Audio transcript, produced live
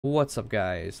What's up,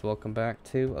 guys? Welcome back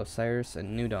to Osiris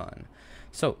New Dawn.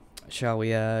 So, shall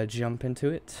we jump into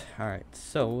it? Alright,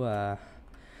 so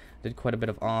did quite a bit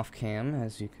of off-cam,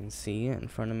 as you can see in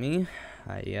front of me.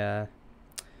 I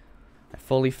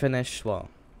fully finished, well,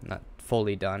 not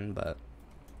fully done, but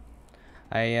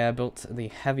I built the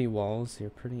heavy walls. They're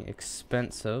pretty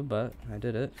expensive, but I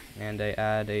did it. And I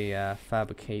add a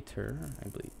fabricator, I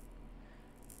believe.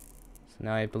 So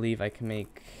now I believe I can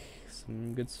make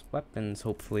some good weapons,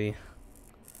 hopefully.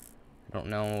 I don't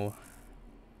know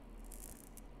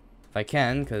if I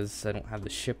can, because I don't have the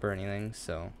ship or anything,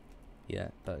 so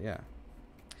yet, but yeah.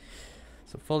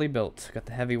 So fully built, got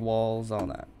the heavy walls, all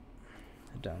that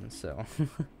done, so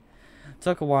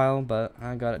took a while, but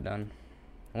I got it done.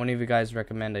 One of you guys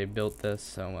recommend I built this,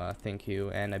 so thank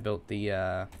you. And I built the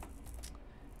yeah,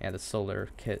 the solar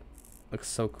kit. Looks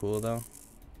so cool though,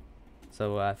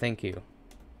 so thank you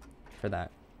for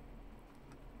that.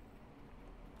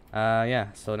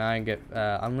 Yeah, so now I get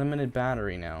unlimited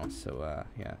battery now, so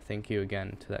yeah, thank you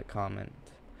again to that comment.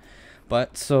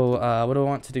 But so what I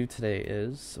want to do today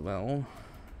is, well,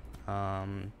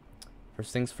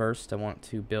 first things first, I want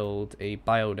to build a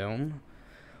biodome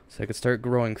so I can start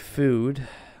growing food.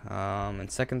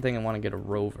 And second thing, I want to get a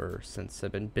rover since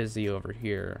I've been busy over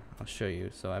here. I'll show you.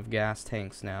 So I have gas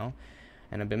tanks now,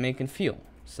 and I've been making fuel.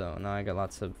 So now I got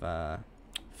lots of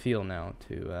fuel now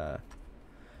to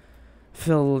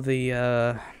fill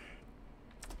the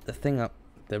thing up,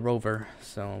 the rover.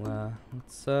 So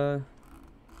let's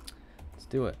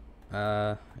do it.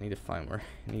 I need to find where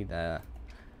I need yeah,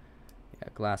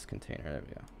 glass container. There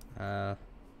we go.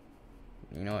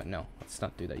 You know what? No, let's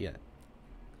not do that yet.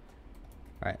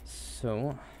 Alright, so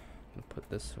I'm gonna put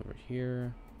this over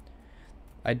here.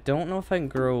 I don't know if I can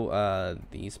grow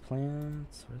these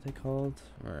plants. What are they called?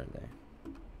 Where are they?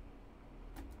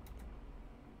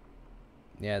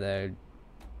 Yeah, they're,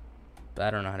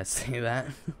 I don't know how to say that.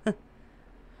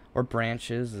 Or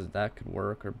branches, that could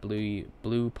work. Or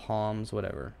blue palms,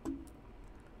 whatever.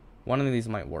 One of these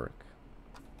might work.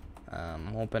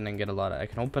 I'm hoping I can get a lot of, I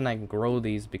can grow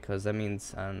these, because that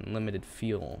means unlimited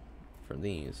fuel for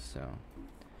these. So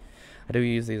I do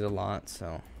use these a lot.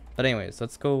 So, but anyways,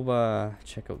 let's go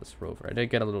check out this rover. I did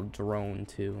get a little drone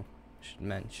too, I should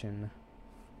mention.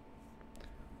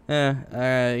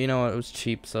 You know what, it was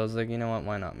cheap, so I was like, you know what,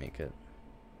 why not make it?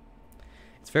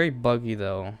 It's very buggy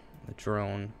though, the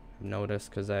drone, I've noticed,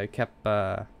 because I kept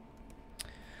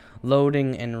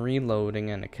loading and reloading,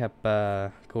 and it kept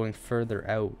going further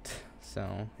out.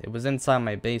 So it was inside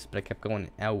my base, but I kept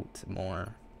going out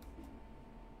more,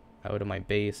 out of my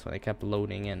base when I kept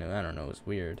loading in. I don't know, it was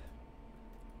weird,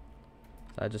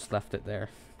 so I just left it there.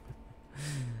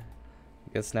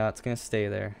 I guess now it's gonna stay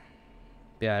there.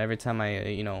 Yeah, every time I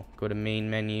you know, go to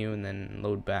main menu and then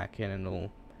load back in,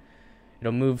 it'll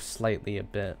move slightly a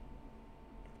bit,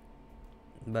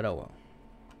 but oh well,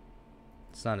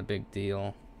 it's not a big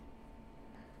deal.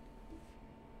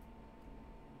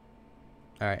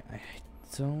 Alright, I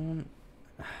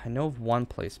know of one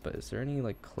place, but is there any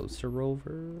like closer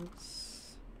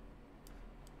rovers?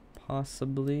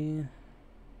 Possibly.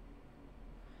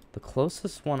 The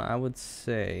closest one I would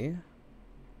say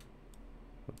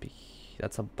would be,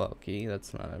 that's a buggy,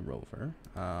 that's not a rover.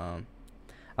 I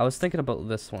was thinking about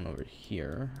this one over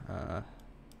here.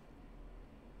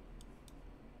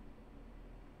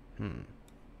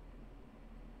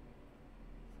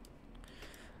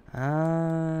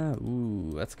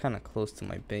 Ooh, that's kind of close to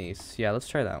my base. Yeah, let's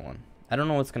try that one. I don't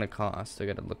know what's gonna cost. I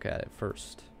gotta look at it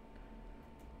first.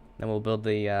 Then we'll build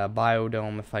the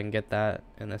biodome if I can get that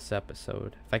in this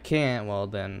episode. If I can't, well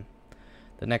then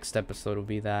the next episode will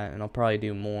be that, and I'll probably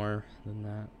do more than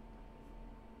that.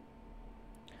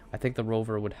 I think the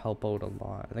rover would help out a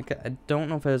lot. I don't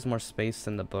know if it has more space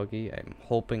than the buggy. I'm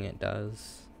hoping it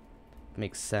does.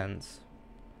 Makes sense.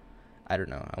 I don't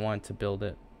know. I wanted to build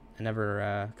it. I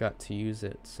never got to use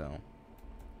it, so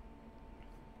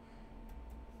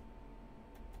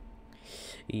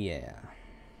yeah.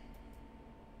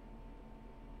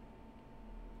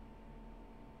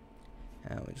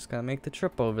 We just gotta make the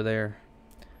trip over there.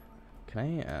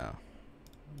 Can I,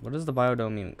 what does the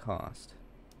biodome even cost?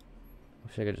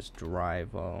 Wish I could just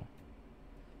drive. Well,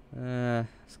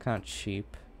 it's kind of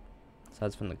cheap.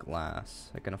 Aside from the glass,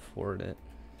 I can afford it.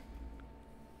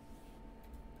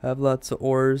 I have lots of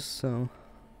ores, so I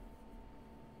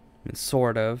mean,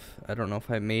 sort of. I don't know if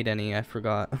I made any. I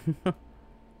forgot.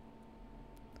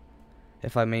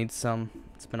 If I made some,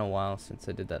 it's been a while since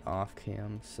I did that off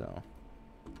cam, so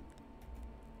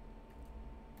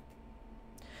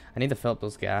I need to fill up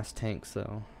those gas tanks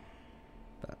though.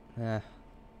 But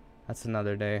that's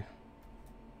another day.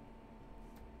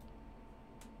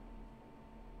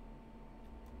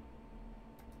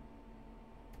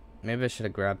 Maybe I should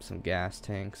have grabbed some gas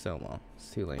tanks. Oh well, it's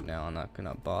too late now. I'm not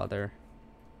gonna bother.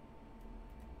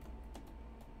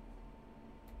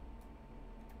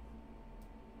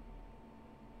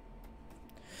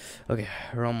 Okay,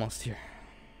 we're almost here.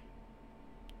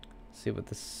 See what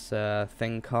this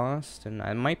thing cost, and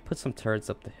I might put some turrets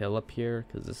up the hill up here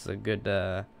because this is a good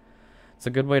it's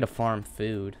a good way to farm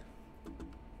food.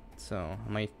 So I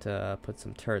might put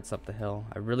some turrets up the hill.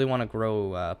 I really want to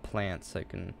grow plants. I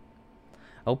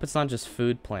hope it's not just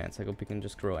food plants. I hope we can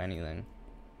just grow anything.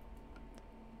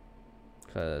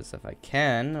 Because if I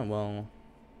can, well,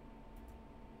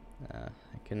 I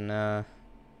can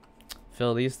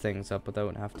fill these things up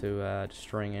without have to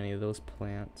destroying any of those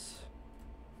plants.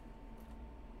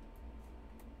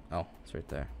 Oh, it's right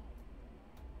there.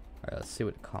 Alright, let's see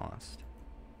what it cost.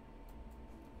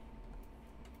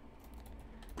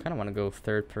 Kinda wanna go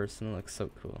third person, it looks so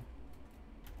cool.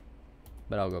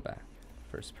 But I'll go back.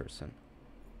 First person.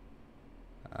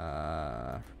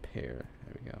 Repair.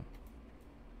 There we go.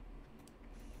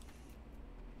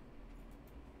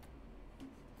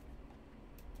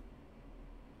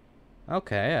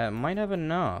 Okay, I might have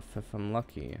enough if I'm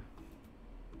lucky.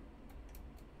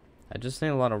 I just need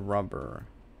a lot of rubber.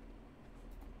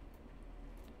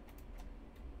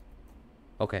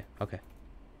 Okay, okay.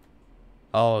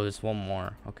 Oh, there's one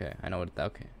more. Okay, I know what.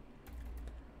 Okay.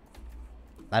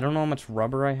 I don't know how much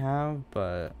rubber I have,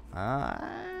 but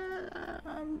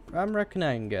I'm reckoning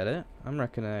I can get it. I'm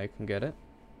reckoning I can get it.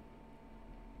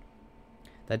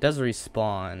 That does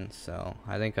respawn, so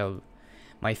I think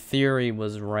my theory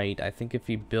was right. I think if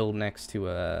you build next to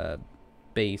a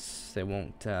base, it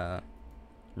won't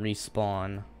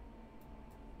respawn.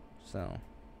 So,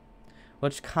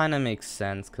 which kind of makes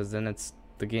sense, because then it's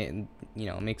the game, you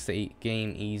know, makes the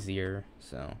game easier.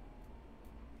 So,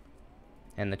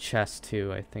 and the chests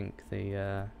too, I think they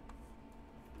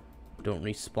don't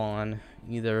respawn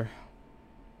either.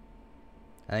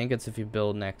 I think it's if you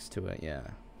build next to it, yeah.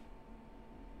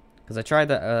 Because I tried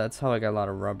that, that's how I got a lot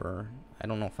of rubber. I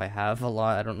don't know if I have a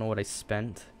lot, I don't know what I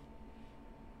spent.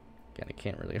 Again, I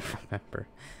can't really remember.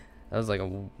 That was like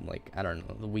I don't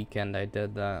know, the weekend I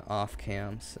did that off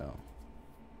cam, so.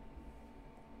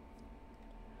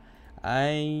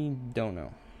 I don't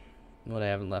know what I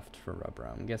have left for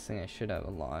rubber. I'm guessing I should have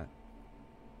a lot.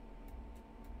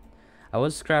 I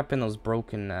was scrapping those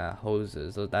broken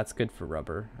hoses. So that's good for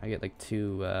rubber. I get like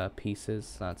 2 pieces.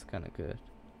 So that's kind of good.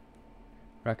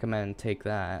 Recommend take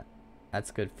that.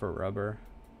 That's good for rubber.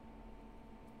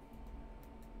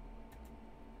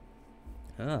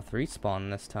 3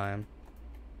 spawn this time.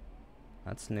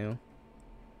 That's new.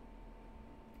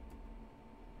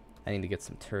 I need to get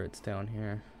some turrets down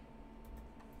here.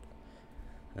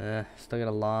 Still got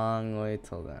a long way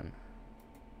till then.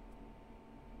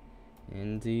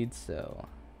 Indeed so.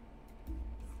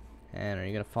 And are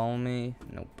you gonna follow me?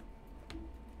 Nope.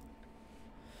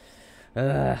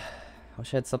 I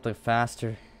wish I had something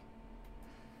faster.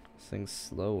 This thing's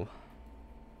slow.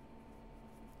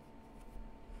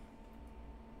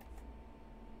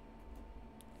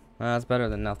 That's better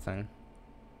than nothing.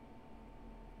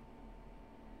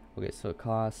 Okay, so it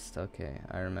cost. Okay,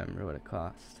 I remember what it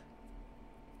cost.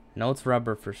 No, it's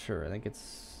rubber for sure. I think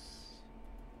it's.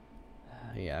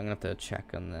 Yeah, I'm gonna have to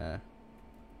check on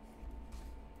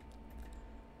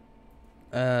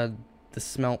the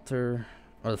smelter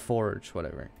or the forge,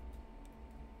 whatever.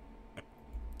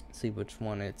 See which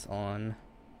one it's on.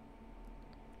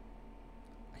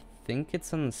 I think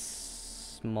it's on the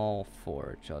small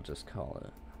forge. I'll just call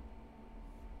it.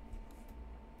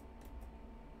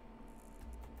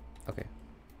 Okay.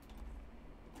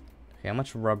 Okay, how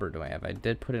much rubber do I have? I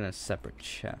did put in a separate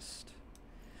chest.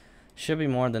 Should be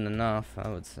more than enough, I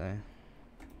would say.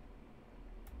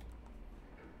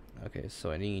 Okay,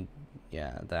 so I need,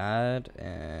 yeah, that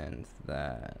and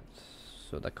that.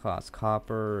 So that costs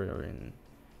copper or in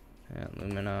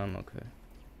aluminum. Okay.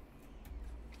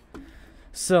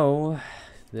 So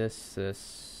this.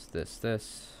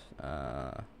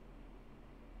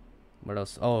 What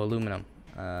else? Oh, aluminum.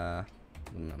 Aluminum.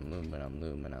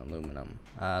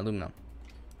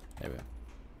 There we go.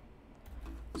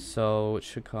 So it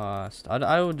should cost.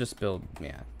 I would just build.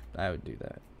 Yeah, I would do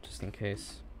that just in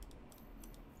case.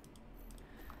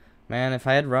 Man, if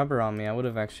I had rubber on me, I would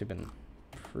have actually been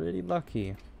pretty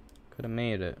lucky. Could have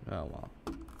made it. Oh well.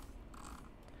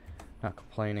 Not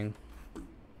complaining.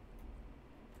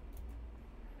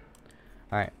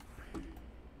 All right.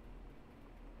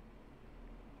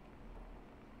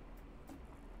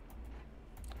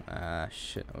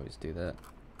 Shit, I always do that.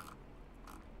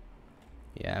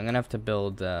 Yeah, I'm gonna have to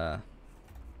build,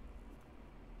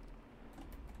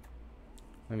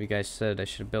 Maybe you guys said I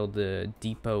should build the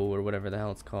depot or whatever the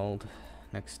hell it's called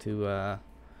next to the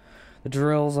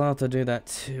drills. I'll have to do that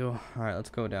too. Alright, let's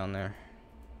go down there.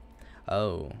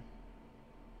 Oh.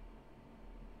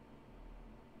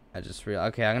 I just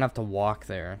realized. Okay, I'm gonna have to walk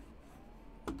there.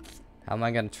 How am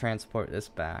I gonna transport this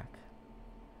back?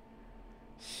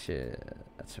 Shit,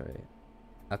 that's right.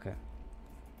 Okay.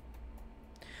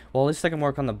 Well, at least I can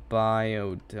work on the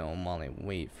biodome while I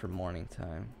wait for morning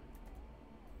time.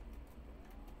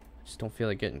 I just don't feel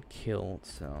like getting killed,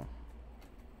 so.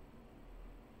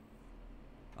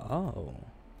 Oh.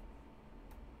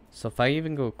 So if I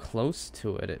even go close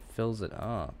to it, it fills it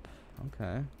up.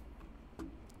 Okay.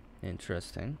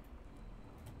 Interesting.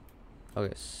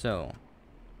 Okay, so.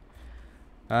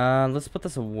 Let's put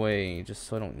this away just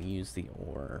so I don't use the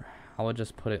ore. I would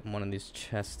just put it in one of these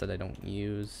chests that I don't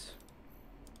use.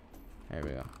 There we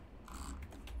go.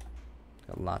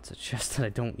 Got lots of chests that I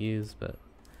don't use, but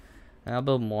I'll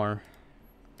build more.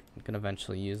 I'm gonna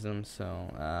eventually use them, so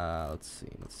let's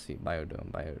see.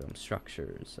 Biodome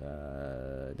structures.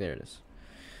 There it is.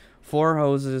 4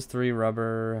 hoses, 3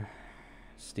 rubber,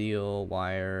 steel,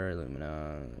 wire,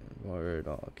 aluminum, word.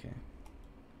 Oh, okay.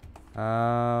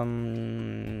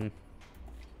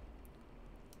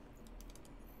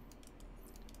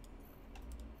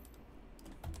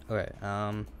 Okay,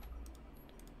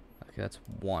 okay, that's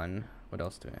 1. What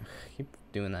else do I keep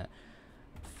doing that?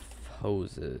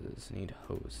 Hoses. Need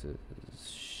hoses.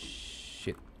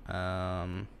 Shit.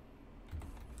 God,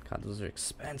 those are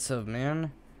expensive,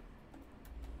 man.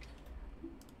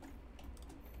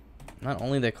 Not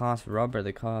only they cost rubber,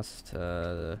 they cost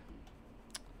oh,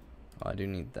 I do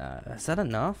need that. Is that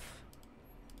enough?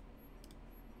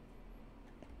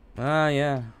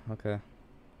 Yeah. Okay.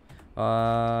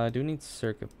 I do need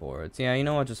circuit boards. Yeah, you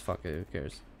know what? Just fuck it. Who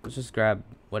cares? Let's just grab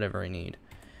whatever I need.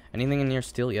 Anything in here?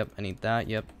 Steel? Yep. I need that.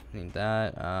 Yep. I need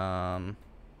that.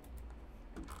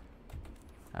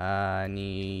 I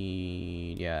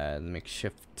need, yeah,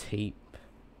 makeshift tape,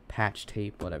 patch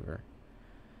tape, whatever.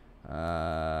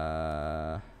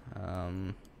 Where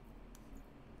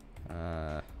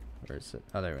is it?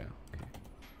 Oh, there we go. Okay.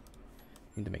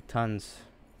 Need to make tons.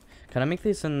 Can I make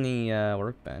these in the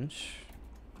workbench?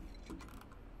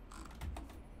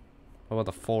 What about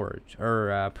the forge?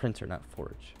 Or printer, not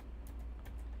forge.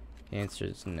 The answer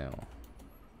is no.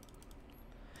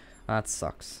 That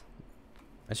sucks.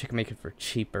 I should make it for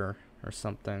cheaper or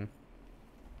something.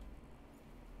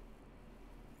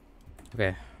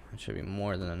 Okay, that should be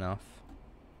more than enough.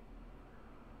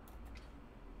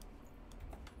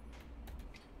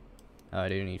 Oh, I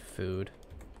do need food.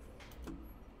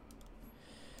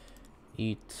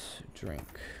 Eat,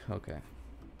 drink. Okay.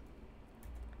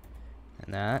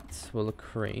 And that will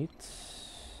accrete.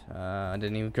 I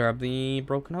didn't even grab the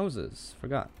broken hoses.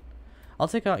 Forgot. I'll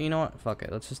take out, you know what? Fuck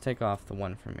it. Let's just take off the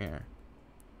one from here.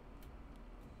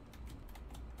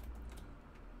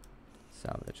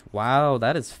 Salvage. Wow,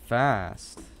 that is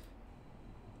fast.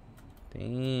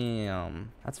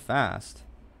 Damn. That's fast.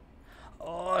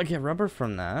 Oh, I get rubber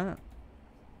from that.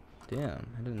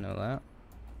 Damn, I didn't know that.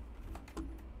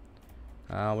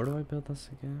 Where do I build this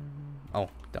again? Oh,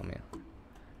 dumb, yeah.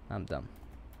 I'm dumb.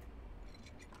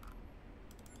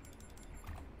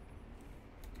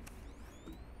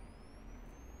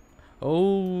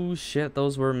 Oh shit,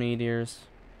 those were meteors.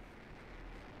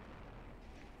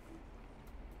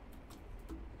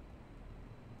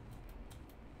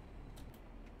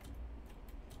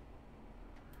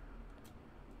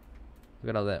 Look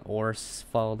at all that ore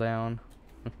fall down.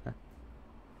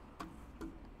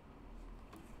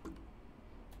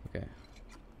 Okay.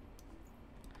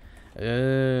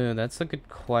 That's a good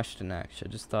question, actually.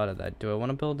 I just thought of that. Do I want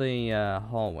to build a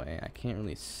hallway? I can't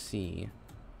really see.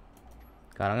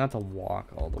 God, I'm gonna have to walk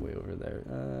all the way over there.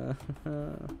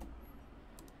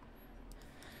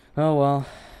 Oh well.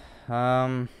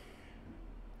 I'm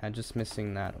just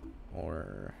missing that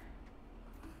ore.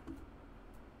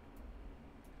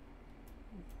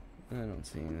 I don't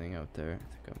see anything out there. I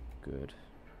think I'm good.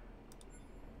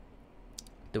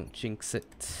 Don't jinx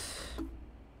it.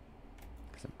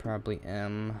 Because I probably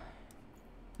am.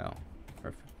 Oh,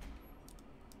 perfect.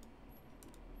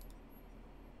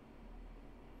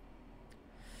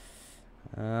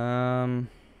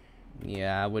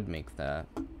 Yeah, I would make that.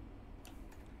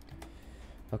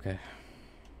 Okay.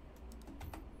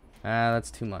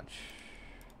 That's too much.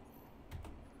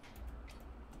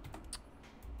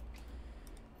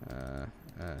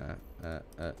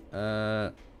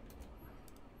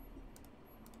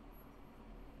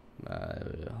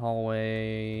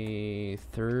 Hallway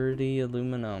 30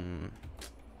 aluminum.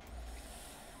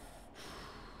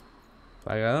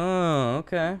 Oh,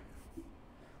 okay.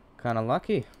 Kind of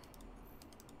lucky.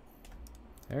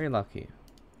 Very lucky.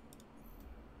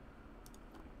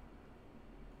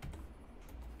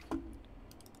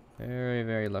 Very,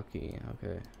 very lucky.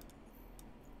 Okay.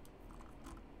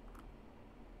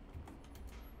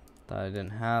 Thought I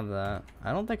didn't have that.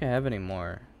 I don't think I have any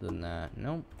more than that.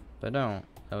 Nope. I don't.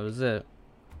 That was it.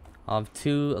 I'll have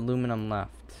 2 aluminum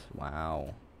left.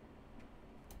 Wow.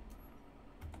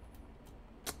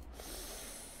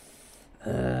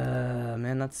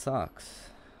 Man, that sucks.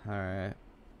 Alright.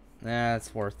 Nah,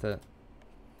 it's worth it.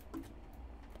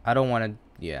 I don't want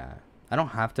to, yeah. I don't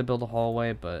have to build a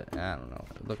hallway, but I don't know.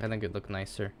 Look, I think it'd look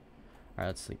nicer. Alright,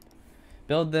 let's sleep.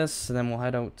 Build this, and then we'll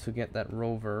head out to get that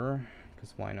rover.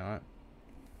 Because why not?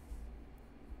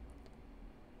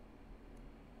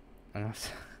 I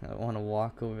don't want to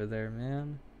walk over there,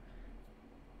 man.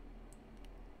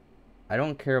 I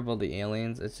don't care about the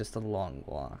aliens. It's just a long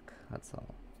walk. That's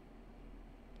all.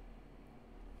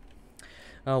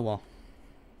 Oh, well.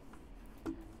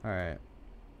 Alright.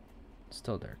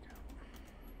 Still dark.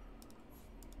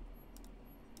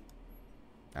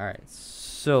 Alright,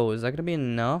 so is that going to be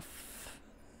enough?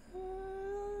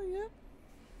 Yeah.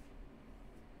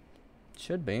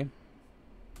 Should be.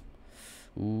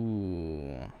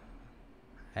 Ooh.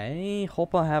 I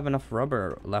hope I have enough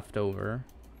rubber left over.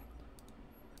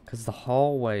 Because the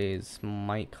hallways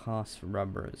might cost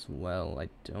rubber as well. I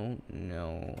don't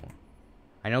know.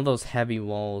 I know those heavy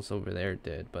walls over there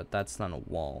did, but that's not a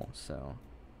wall, so...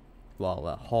 Well,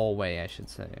 a hallway, I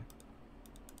should say.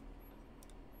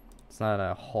 It's not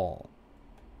a hall.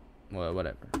 Well,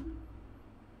 whatever.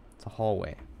 It's a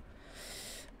hallway.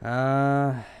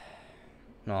 No,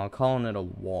 I'm calling it a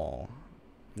wall.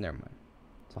 Never mind.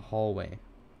 It's a hallway.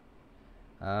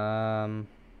 I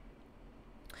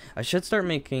should start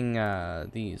making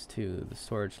these too, the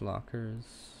storage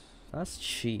lockers. That's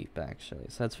cheap actually.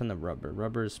 So that's from the rubber.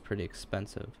 Rubber is pretty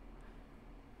expensive.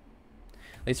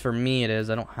 At least for me it is.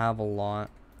 I don't have a lot.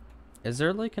 Is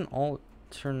there like an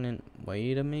alternate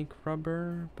way to make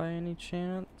rubber by any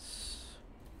chance?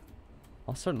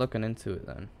 I'll start looking into it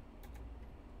then.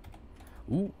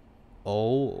 Ooh.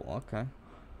 Oh, okay.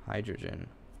 Hydrogen.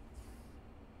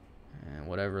 And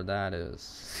whatever that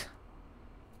is.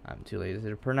 I'm too lazy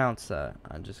to pronounce that.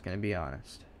 I'm just gonna be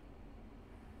honest.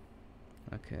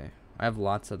 Okay. I have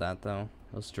lots of that though.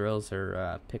 Those drills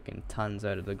are picking tons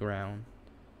out of the ground.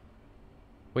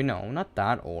 Wait, no, not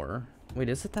that ore. Wait,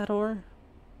 is it that ore?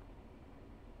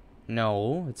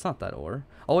 No, it's not that ore.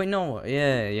 Oh wait, no.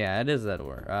 Yeah, it is that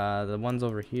ore. The ones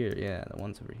over here. Yeah, the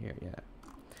ones over here. Yeah.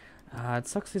 It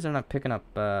sucks these are not picking up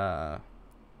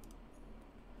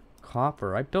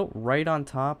copper. I built right on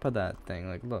top of that thing.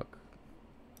 Like, look.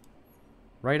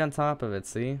 Right on top of it,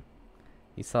 see?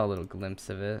 You saw a little glimpse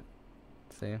of it.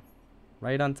 See?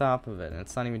 Right on top of it. And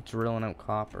it's not even drilling out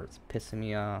copper. It's pissing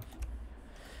me off.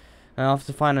 I'll have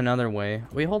to find another way.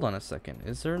 Wait, hold on a second.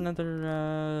 Is there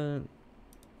another,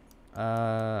 I'm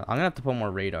gonna have to put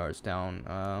more radars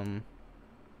down.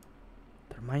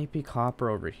 There might be copper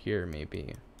over here,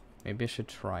 maybe. Maybe I should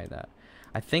try that.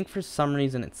 I think for some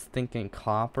reason it's thinking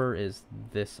copper is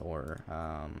this ore.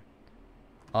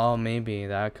 Oh, maybe.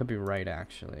 That could be right,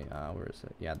 actually. Where is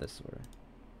it? Yeah, this ore.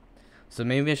 So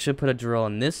maybe I should put a drill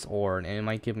in this ore, and it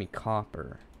might give me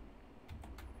copper.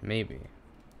 Maybe.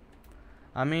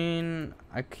 I mean,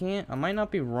 I might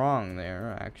not be wrong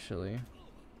there, actually.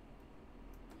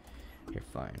 You're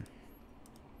fine.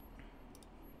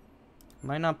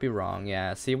 Might not be wrong.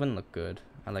 Yeah, see, it wouldn't look good.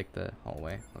 I like the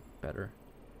hallway. Look better.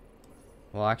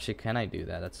 Well, actually, can I do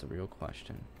that? That's the real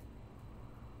question.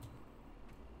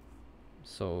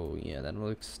 So, yeah, that will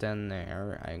extend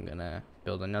there. I'm gonna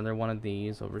build another one of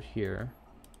these over here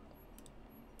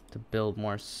to build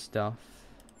more stuff.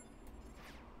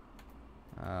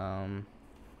 There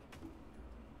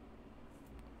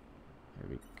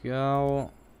we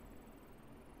go.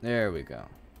 There we go.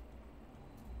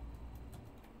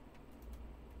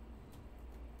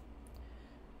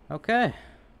 Okay.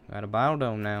 Got a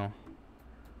biodome now.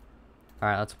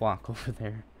 Alright, let's walk over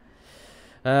there.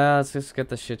 Let's just get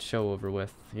the shit show over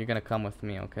with. You're gonna come with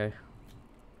me, okay?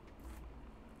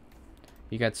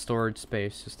 You got storage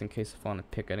space just in case if I want to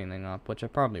pick anything up, which I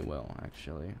probably will,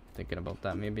 actually. Thinking about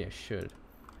that, maybe I should.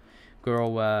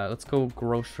 Let's go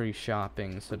grocery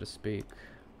shopping, so to speak.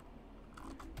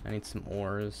 I need some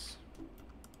ores.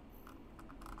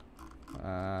 Oh,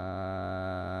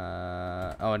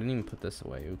 I didn't even put this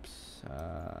away. Oops.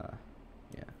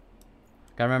 Yeah.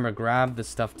 Gotta remember, grab the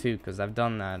stuff too, because I've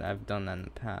done that. I've done that in the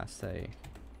past.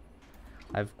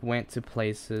 I've went to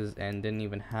places and didn't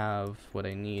even have what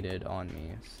I needed on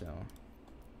me, so.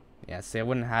 Yeah, see, I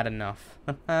wouldn't have had enough.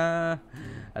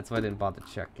 That's why I didn't bother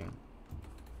checking.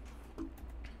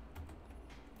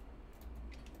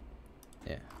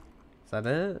 Yeah. Is that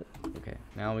it? Okay,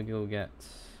 now we go get...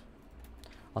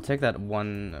 I'll take that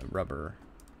one rubber.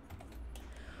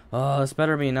 Oh, this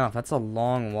better be enough. That's a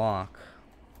long walk.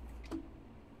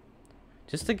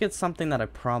 Just to get something that I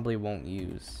probably won't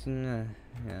use.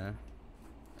 Yeah.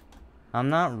 I'm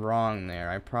not wrong there.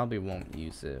 I probably won't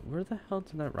use it. Where the hell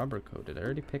did that rubber go? Did I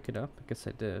already pick it up? I guess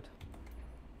I did.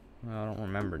 Well, I don't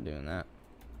remember doing that.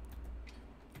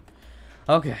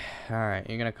 Okay. Alright.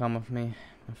 You're gonna come with me,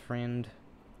 my friend?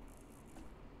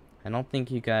 I don't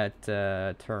think you got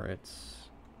turrets.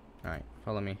 Alright.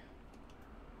 Follow me.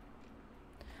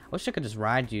 I wish I could just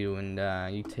ride you and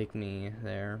you take me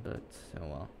there, but oh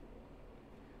well.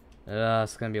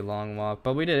 It's gonna be a long walk,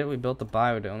 but we did it. We built the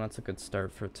biodome. That's a good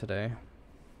start for today.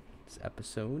 This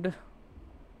episode.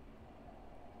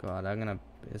 God,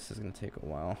 this is gonna take a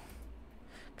while.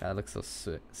 God, it looks so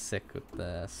sick with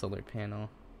the solar panel.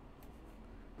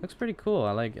 Looks pretty cool.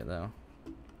 I like it though.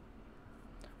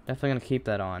 Definitely gonna keep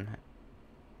that on,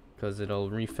 because it'll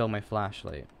refill my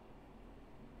flashlight.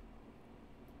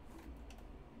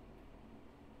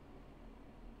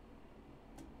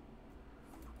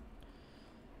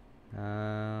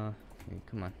 Okay,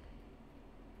 come on.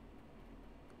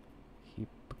 Keep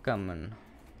coming.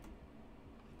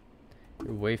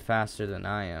 You're way faster than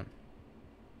I am.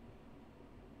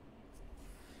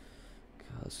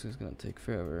 God, this is gonna take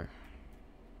forever.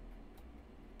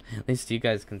 At least you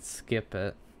guys can skip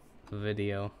it. The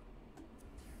video.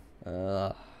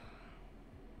 Because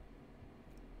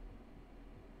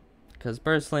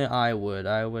personally, I would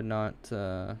not,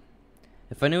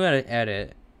 if I knew how to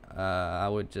edit, I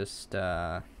would just,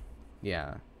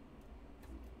 yeah,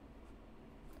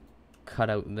 cut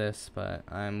out this, but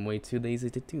I'm way too lazy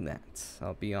to do that,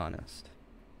 I'll be honest.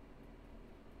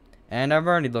 And I've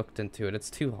already looked into it. It's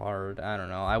too hard. I don't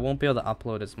know. I won't be able to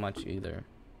upload as much either.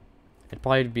 It'd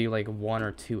probably be like 1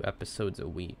 or 2 episodes a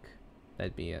week.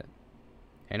 That'd be it.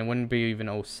 And it wouldn't be even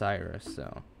Osiris,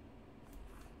 so.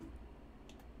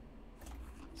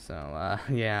 So,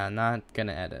 yeah, not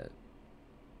gonna edit.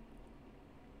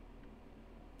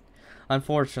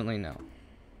 Unfortunately, no.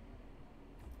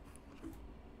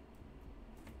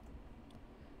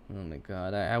 Oh my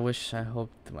god, I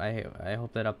hope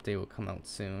that update will come out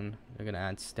soon. They're gonna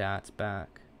add stats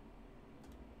back.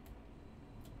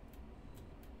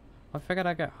 Oh, I forgot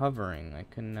I got hovering. I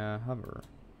can hover.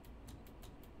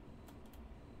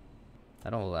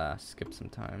 That'll skip some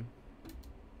time.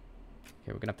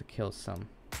 Okay, we're gonna have to kill some.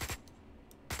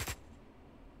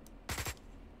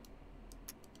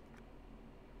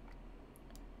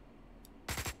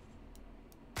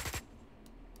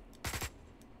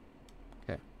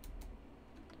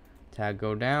 Tag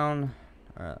go down.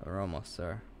 Alright, we're almost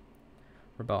there.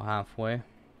 We're about halfway.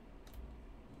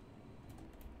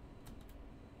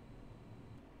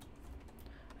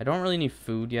 I don't really need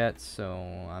food yet, so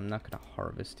I'm not gonna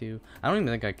harvest you. I don't even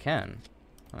think I can.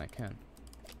 Oh, I can.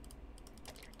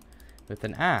 With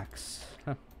an axe.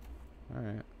 Huh.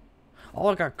 Alright. Oh,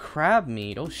 I got crab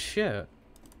meat. Oh shit.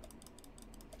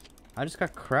 I just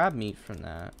got crab meat from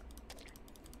that.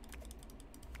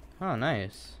 Oh,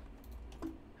 nice.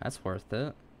 That's worth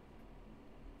it.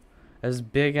 As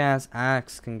big as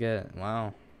axe can get.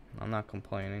 Wow. I'm not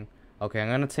complaining. Okay, I'm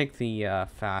gonna take the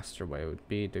faster way. It would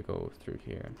be to go through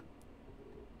here.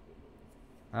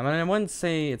 I mean, I wouldn't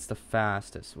say it's the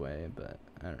fastest way, but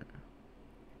I don't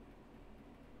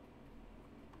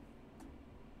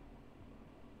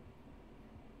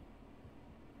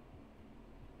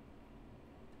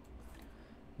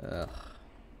know. Ugh.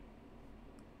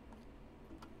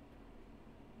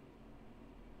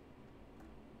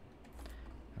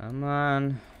 Come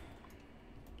on.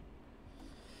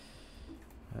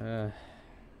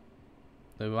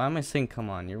 Why am I saying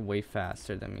come on? You're way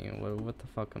faster than me. What the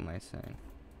fuck am I saying?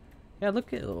 Yeah,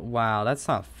 look at... Wow, that's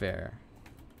not fair.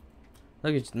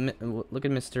 Look at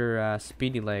Mr.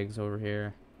 Speedy Legs over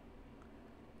here.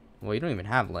 Well, you don't even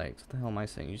have legs. What the hell am I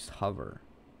saying? You just hover.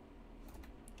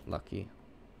 Lucky.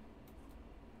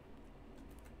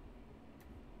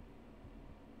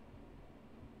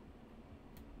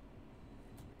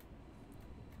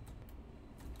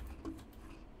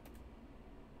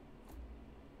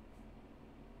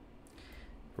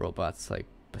 Robot's like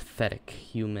pathetic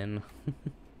human.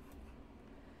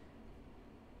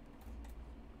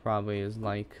 Probably is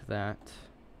like that.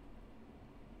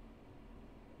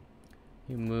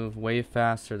 You move way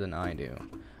faster than I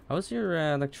do. How's your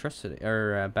electricity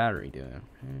or battery doing?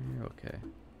 Okay.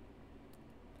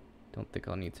 Don't think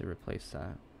I'll need to replace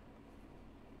that.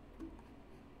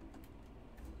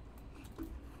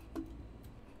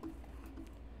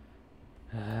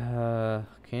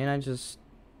 Can't I just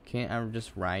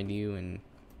ride you and...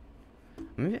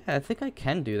 Maybe, I think I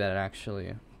can do that,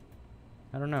 actually.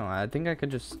 I don't know. I think I could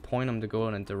just point him to go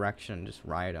in a direction and just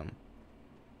ride him.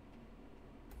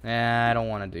 I don't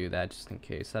want to do that, just in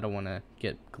case. I don't want to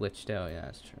get glitched out. Yeah,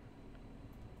 that's true.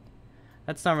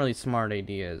 That's not really a smart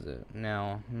idea, is it?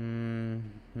 No.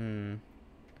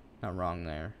 Not wrong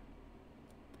there.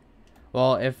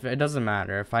 Well, if it doesn't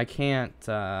matter. If I can't,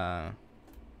 I'm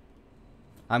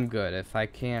good. If I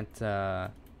can't,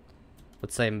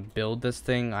 let's say build this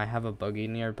thing, I have a buggy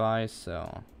nearby,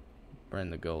 so we're in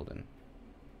the golden.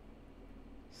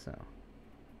 So.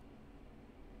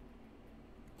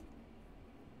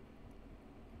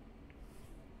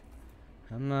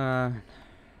 Come on.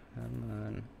 Come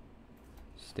on.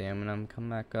 Stamina, come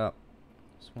back up.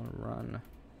 Just want to run.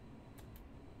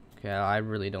 Okay, I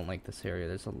really don't like this area.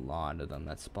 There's a lot of them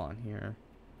that spawn here.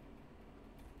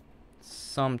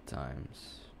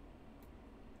 Sometimes.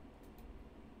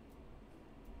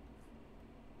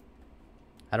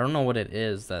 I don't know what it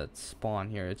is that spawn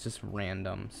here. It's just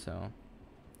random, so.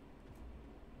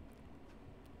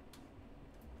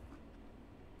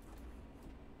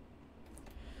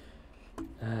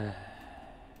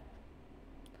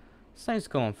 It's nice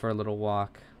going for a little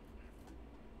walk.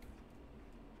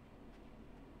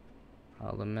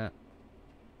 I'll admit.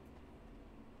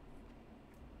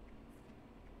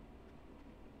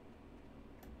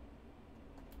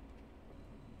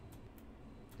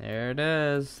 There it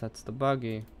is. That's the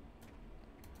buggy.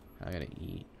 I gotta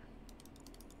eat.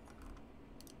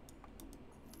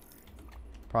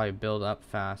 Probably build up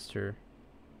faster.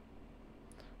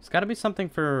 There's gotta be something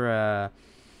for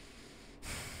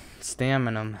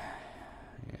stamina.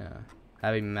 Yeah.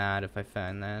 I'd be mad if I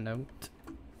found that out.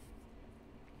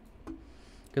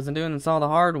 Because I'm doing this all the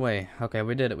hard way. Okay,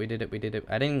 we did it, we did it, we did it.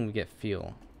 I didn't even get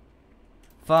fuel.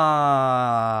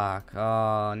 Fuck.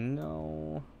 Oh,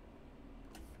 no.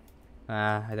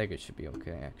 I think it should be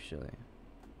okay, actually.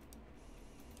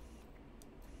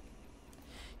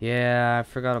 Yeah, I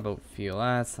forgot about fuel.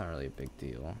 That's not really a big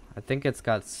deal. I think it's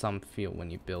got some fuel when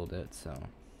you build it, so.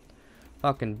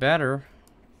 Fucking better.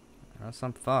 Or else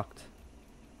I'm fucked.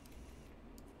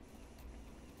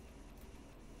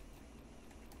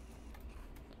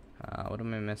 What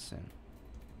am I missing?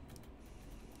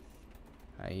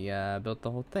 I built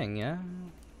the whole thing, yeah?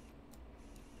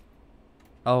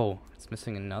 Oh, it's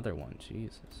missing another one.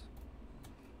 Jesus.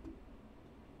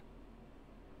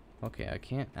 Okay, I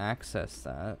can't access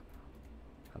that.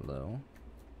 Hello?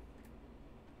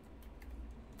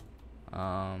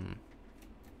 I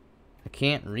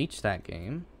can't reach that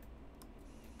game.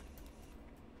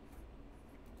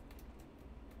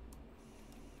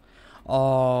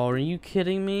 Oh, are you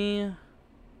kidding me?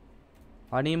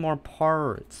 I need more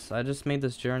parts. I just made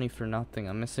this journey for nothing.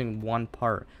 I'm missing one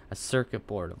part. A circuit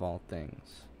board of all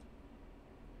things.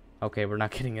 Okay, we're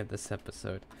not getting it this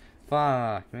episode.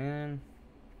 Fuck, man.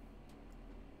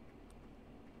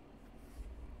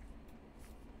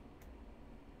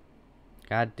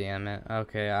 God damn it.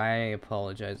 Okay, I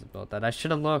apologize about that. I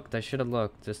should have looked.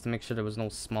 Just to make sure there was no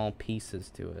small pieces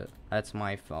to it. That's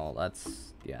my fault.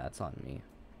 Yeah, that's on me.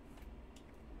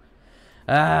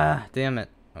 Ah, damn it.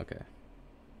 Okay.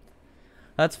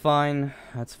 That's fine.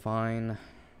 That's fine.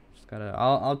 Just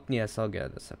gotta, yes, I'll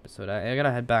get this episode. I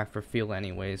gotta head back for fuel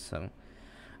anyway, so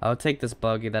I'll take this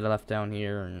buggy that I left down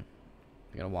here and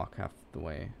I gotta walk half the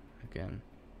way again.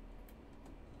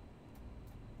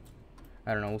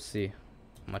 I don't know, we'll see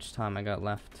how much time I got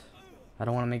left. I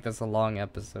don't want to make this a long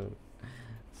episode,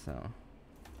 so.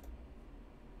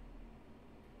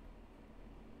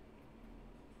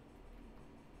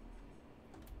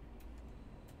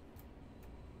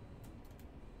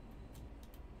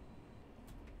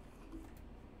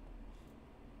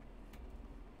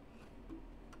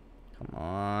 Come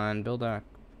on, build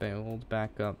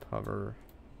back up, hover.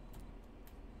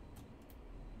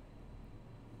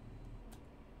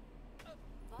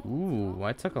 Ooh,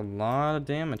 I took a lot of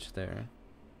damage there.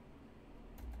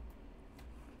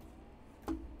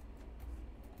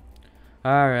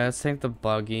 Alright, let's take the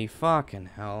buggy.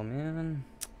 Fucking hell, man.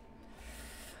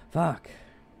 Fuck.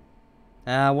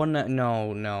 I wouldn't.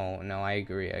 No, I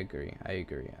agree.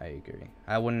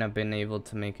 I wouldn't have been able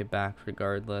to make it back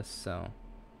regardless, so.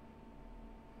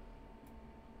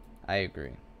 I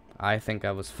agree. I think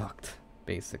I was fucked,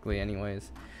 basically,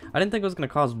 anyways. I didn't think it was gonna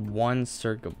cause one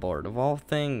circuit board. Of all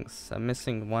things, I'm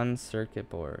missing one circuit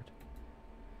board.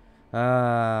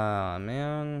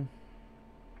 Man.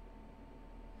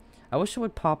 I wish it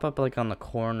would pop up, like, on the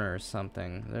corner or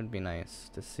something. That'd be nice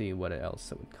to see what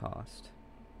else it would cost.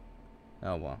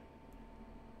 Oh, well.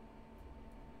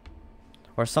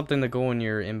 Or something to go in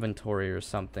your inventory or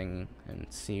something and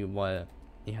see what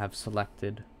you have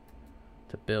selected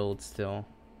to build still.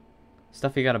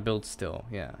 Stuff you gotta build still,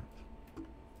 yeah.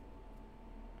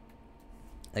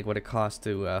 Like what it costs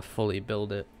to fully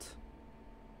build it.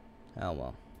 Oh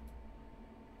well.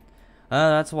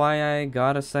 That's why I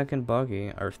got a second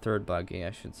buggy, or third buggy,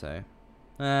 I should say.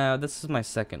 This is my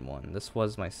second one. This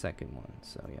was my second one,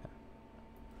 so yeah.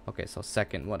 Okay, so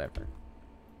second, whatever.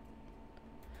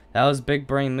 That was big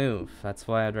brain move. That's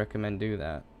why I'd recommend do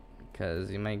that,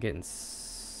 because you might get in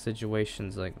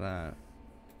situations like that.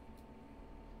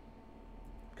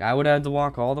 I would have to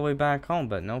walk all the way back home,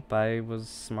 but nope, I was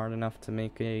smart enough to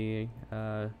make a,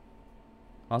 well,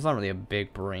 it's not really a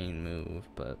big brain move,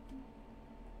 but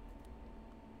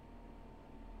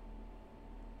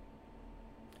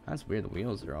that's weird. The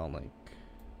wheels are all like,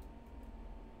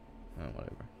 oh,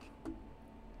 whatever.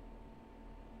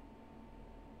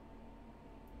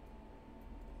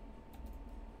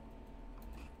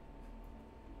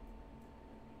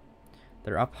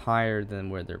 They're up higher than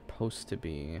where they're supposed to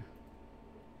be.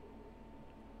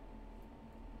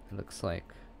 It looks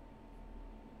like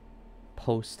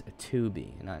post to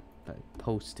be, not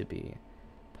post to be.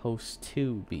 Post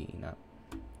to be, not.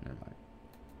 Never mind.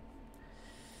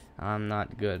 I'm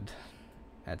not good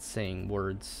at saying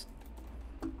words.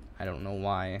 I don't know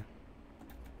why.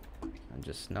 I'm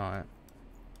just not.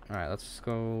 Alright, let's just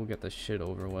go get this shit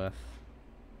over with.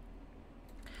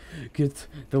 Get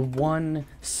the one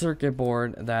circuit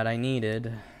board that I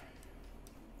needed.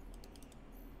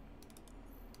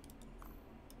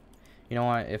 You know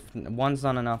what? If one's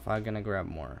not enough, I'm gonna grab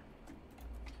more.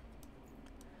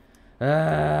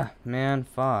 Man,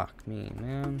 fuck me,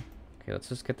 man. Okay, let's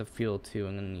just get the fuel too.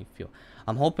 I'm gonna need fuel.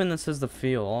 I'm hoping this is the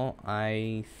fuel.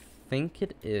 I think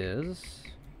it is.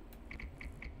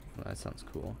 Oh, that sounds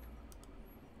cool.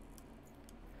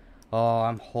 Oh,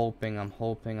 I'm hoping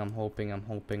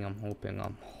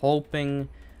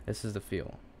this is the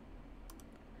fuel.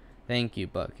 Thank you,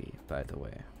 Bucky, by the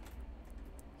way.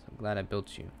 So I'm glad I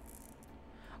built you.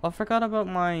 Oh, I forgot about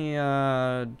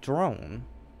my drone.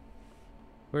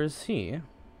 Where's he?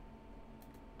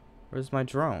 Where's my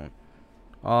drone?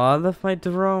 Oh, I left my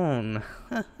drone.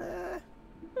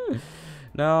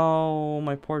 No,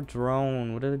 my poor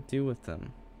drone. What did I do with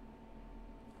him?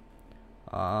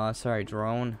 Sorry,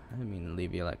 drone. I didn't mean to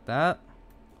leave you like that.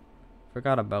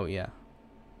 Forgot about ya.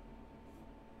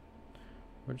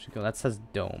 Where'd you go? That says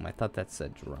dome. I thought that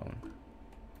said drone.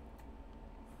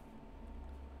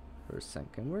 For a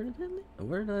second. Where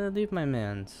did I leave my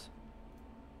mans?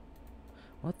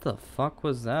 What the fuck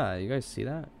was that? You guys see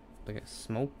that? Like a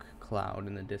smoke cloud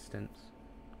in the distance.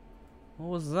 What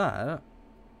was that?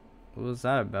 What was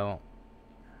that about?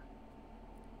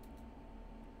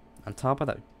 On top of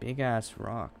that big ass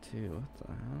rock too. What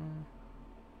the hell?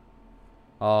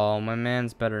 Oh, my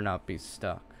man's better not be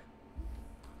stuck.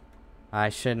 I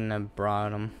shouldn't have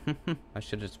brought him. I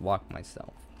should just walk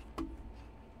myself.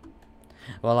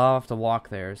 Well, I'll have to walk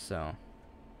there, so.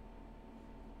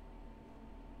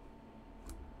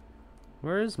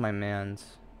 Where is my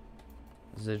man's?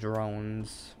 The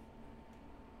drones.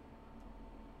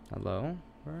 Hello?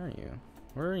 Where are you?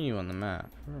 Where are you on the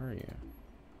map? Where are you?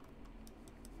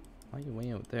 Why are you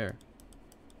way out there?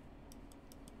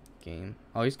 Game.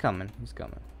 Oh, he's coming. He's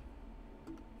coming.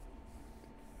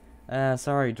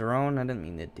 Sorry, drone. I didn't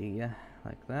mean to do ya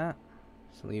like that.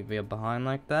 Just leave you behind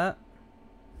like that.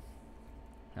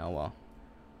 Oh well.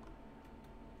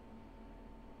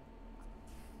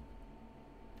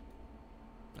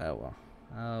 Oh well.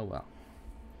 Oh well.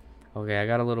 Okay, I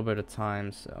got a little bit of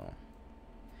time, so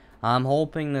I'm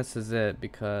hoping this is it,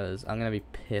 because I'm gonna be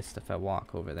pissed if I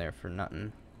walk over there for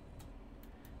nothing.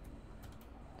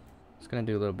 Just gonna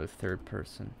do a little bit of third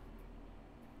person.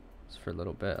 Just for a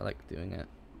little bit. I like doing it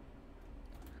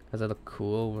because I look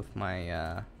cool with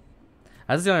my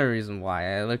that's the only reason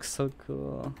why I look so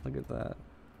cool. Look at that.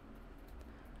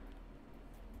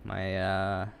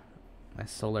 My my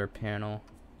solar panel.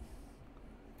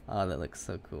 Oh, that looks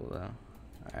so cool though.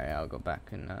 Alright, I'll go back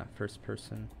in first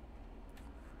person.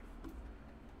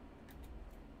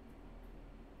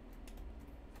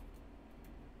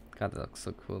 God, that looks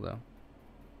so cool though.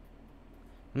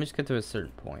 Let me just get to a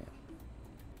certain point.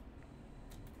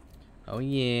 Oh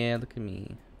yeah, look at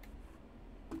me.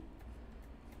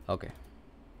 Okay.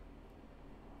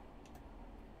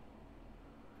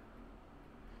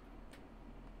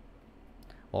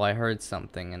 Well, I heard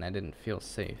something and I didn't feel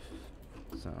safe,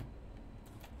 so.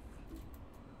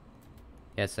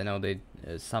 Yes, I know they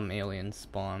some aliens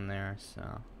spawn there,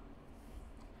 so.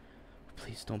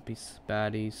 Please don't be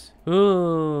baddies.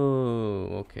 Ooh,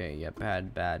 okay, yeah,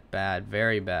 bad,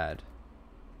 very bad.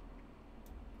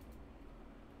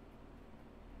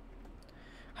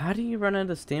 How do you run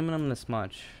out of stamina this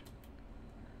much?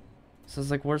 This is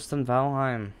like worse than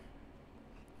Valheim.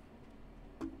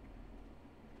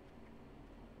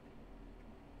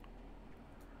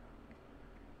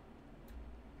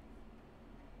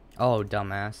 Oh,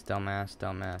 dumbass, dumbass,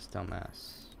 dumbass,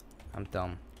 dumbass. I'm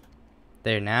dumb.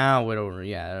 There, now it over.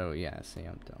 Yeah, oh yeah, see,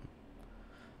 I'm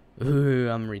dumb. Ooh,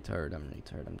 I'm retarded,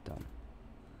 I'm dumb.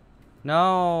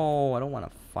 No, I don't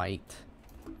want to fight.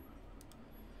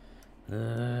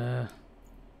 Oh,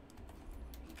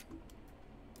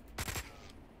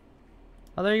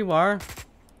 there you are.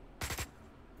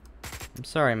 I'm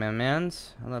sorry,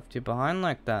 mans. I left you behind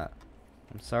like that.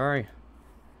 I'm sorry.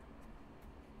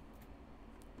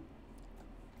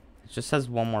 It just has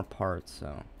one more part,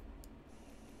 so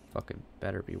fucking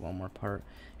better be one more part.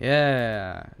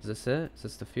 Yeah, is this it? Is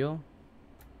this the fuel?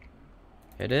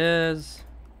 It is.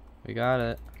 We got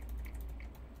it.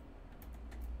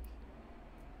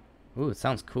 Ooh, it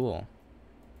sounds cool.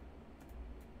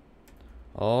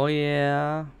 Oh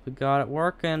yeah, we got it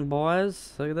working,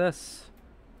 boys. Look at this.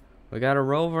 We got a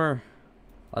Rover.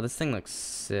 Oh, this thing looks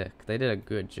sick. They did a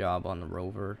good job on the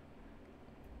Rover.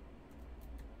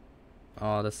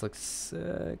 Oh, this looks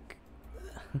sick.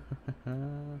 Yeah,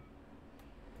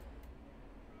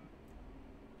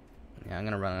 I'm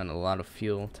gonna run out of a lot of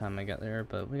fuel time I get there,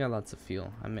 but we got lots of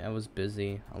fuel. I mean, I was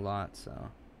busy a lot, so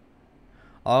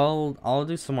I'll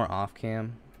do some more off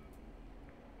cam.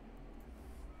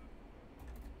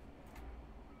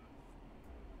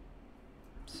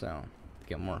 So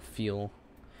get more fuel.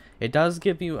 It does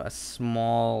give you a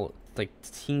small, like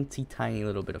teensy tiny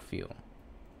little bit of fuel.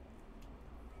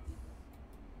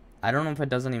 I don't know if it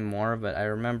does anymore, but I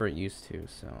remember it used to,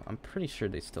 so I'm pretty sure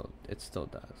it still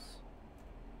does.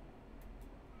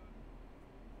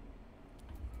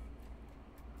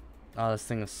 Oh, this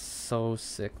thing is so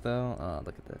sick though. Oh,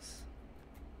 look at this.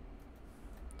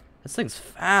 This thing's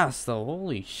fast though.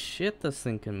 Holy shit, this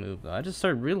thing can move though. I just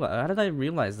started realizing. How did I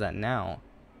realize that now?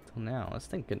 Till now, this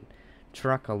thing can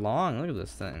truck along. Look at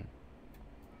this thing.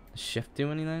 Does shift do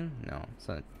anything? No, it's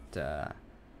not.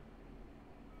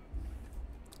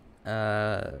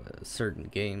 Certain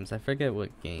games. I forget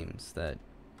what games that.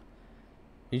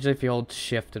 Usually, if you hold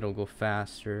shift, it'll go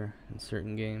faster in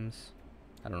certain games.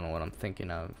 I don't know what I'm thinking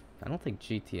of. I don't think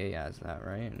GTA has that,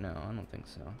 right? No, I don't think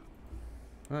so.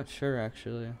 I'm not sure,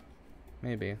 actually.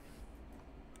 Maybe.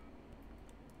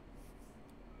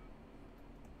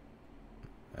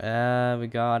 We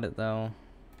got it, though.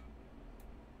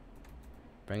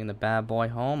 Bringing the bad boy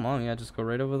home. Oh, yeah, just go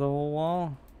right over the whole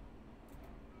wall.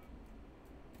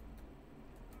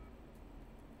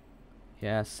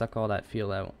 Yeah, suck all that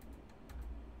fuel out.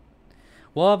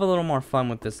 We'll have a little more fun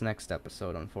with this next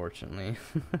episode, unfortunately.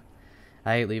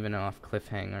 I hate leaving off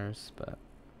cliffhangers, but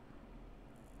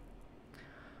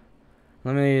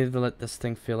let me let this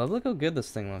thing fill up. Look how good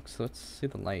this thing looks. Let's see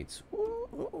the lights.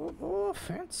 Ooh,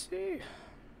 fancy.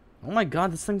 Oh my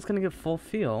god, this thing's gonna get full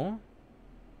fuel.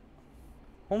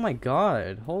 Oh my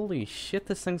god, holy shit,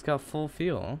 this thing's got full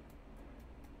fuel.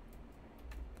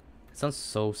 It sounds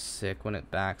so sick when it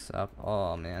backs up.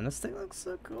 Oh man, this thing looks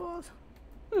so cool.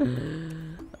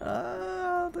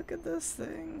 Look at this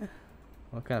thing.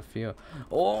 What kind of fuel?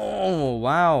 Oh,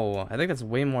 wow. I think that's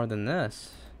way more than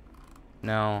this.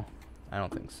 No, I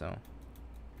don't think so.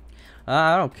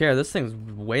 I don't care. This thing's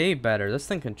way better. This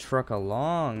thing can truck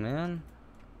along, man.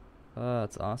 Oh,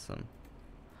 that's awesome.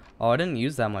 Oh, I didn't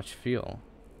use that much fuel.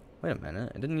 Wait a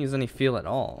minute. I didn't use any fuel at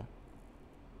all.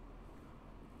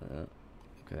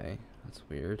 Okay, that's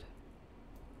weird.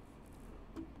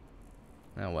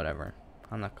 Oh, whatever.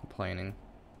 I'm not complaining.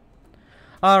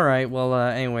 Alright, well,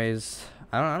 anyways,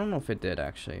 I don't know if it did,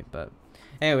 actually, but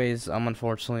anyways,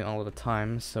 unfortunately all of the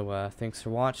time, so, thanks for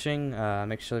watching,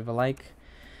 make sure to leave a like,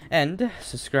 and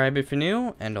subscribe if you're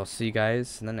new, and I'll see you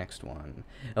guys in the next one.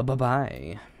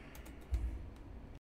 Bye-bye.